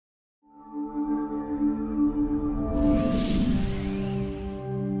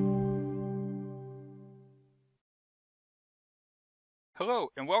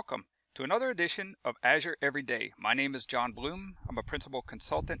Hello and welcome to another edition of Azure Every Day. My name is John Bloom. I'm a principal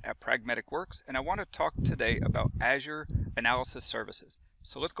consultant at Pragmatic Works, and I want to talk today about Azure Analysis Services.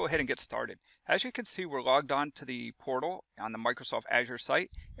 So let's go ahead and get started. As you can see, we're logged on to the portal on the Microsoft Azure site,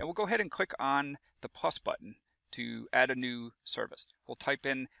 and we'll go ahead and click on the plus button to add a new service. We'll type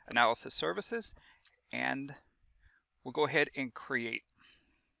in Analysis Services, and we'll go ahead and create.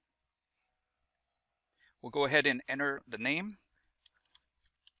 We'll go ahead and enter the name.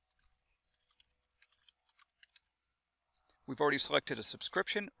 We've already selected a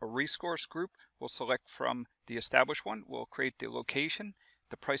subscription, a resource group. We'll select from the established one. We'll create the location,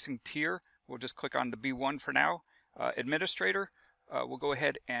 the pricing tier. We'll just click on the B1 for now. Administrator, we'll go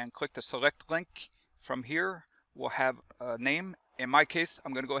ahead and click the select link. From here, we'll have a name. In my case,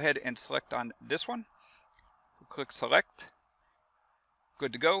 I'm going to go ahead and select on this one. We'll click select.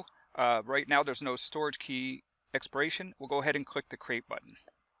 Good to go. Right now, there's no storage key expiration. We'll go ahead and click the create button.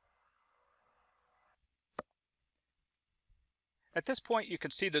 At this point, you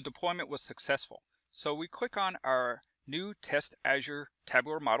can see the deployment was successful. So we click on our new test Azure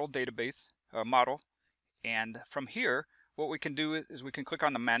tabular model database model, and from here, what we can do is we can click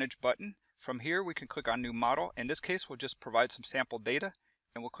on the manage button. From here, we can click on new model. In this case, we'll just provide some sample data,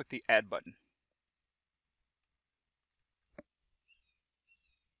 and we'll click the add button.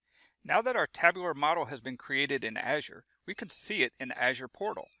 Now that our tabular model has been created in Azure, we can see it in the Azure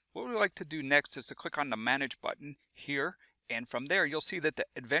portal. What we'd like to do next is to click on the manage button here. And from there, you'll see that the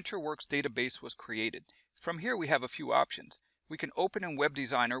AdventureWorks database was created. From here, we have a few options. We can open in Web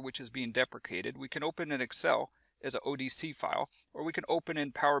Designer, which is being deprecated. We can open in Excel as an ODC file, or we can open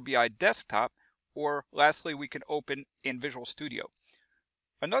in Power BI Desktop, or lastly, we can open in Visual Studio.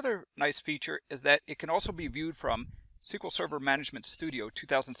 Another nice feature is that it can also be viewed from SQL Server Management Studio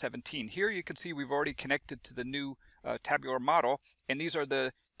 2017. Here you can see we've already connected to the new tabular model, and these are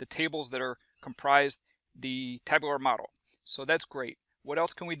the tables that are comprised the tabular model. So that's great. What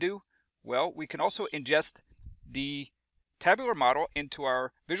else can we do? Well, we can also ingest the tabular model into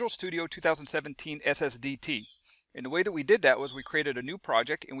our Visual Studio 2017 SSDT. And the way that we did that was we created a new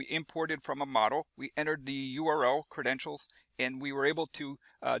project and we imported from a model. We entered the URL credentials and we were able to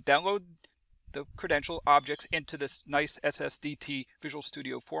download the credential objects into this nice SSDT Visual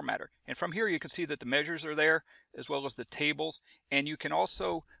Studio formatter. And from here you can see that the measures are there as well as the tables, and you can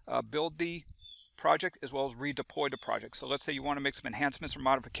also build the project as well as redeploy the project. So let's say you want to make some enhancements or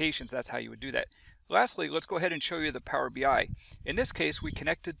modifications, that's how you would do that. Lastly, let's go ahead and show you the Power BI. In this case, we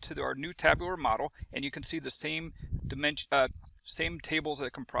connected to our new tabular model, and you can see the same tables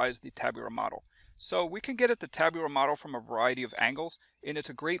that comprise the tabular model. So we can get at the tabular model from a variety of angles, and it's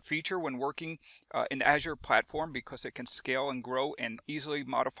a great feature when working in the Azure platform because it can scale and grow and easily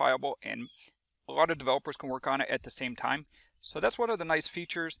modifiable, and a lot of developers can work on it at the same time. So that's one of the nice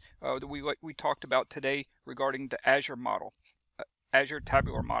features that we talked about today regarding the Azure model, Azure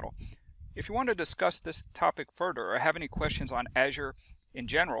tabular model. If you want to discuss this topic further or have any questions on Azure in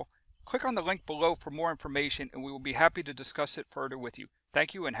general, click on the link below for more information and we will be happy to discuss it further with you.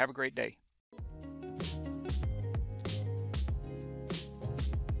 Thank you and have a great day.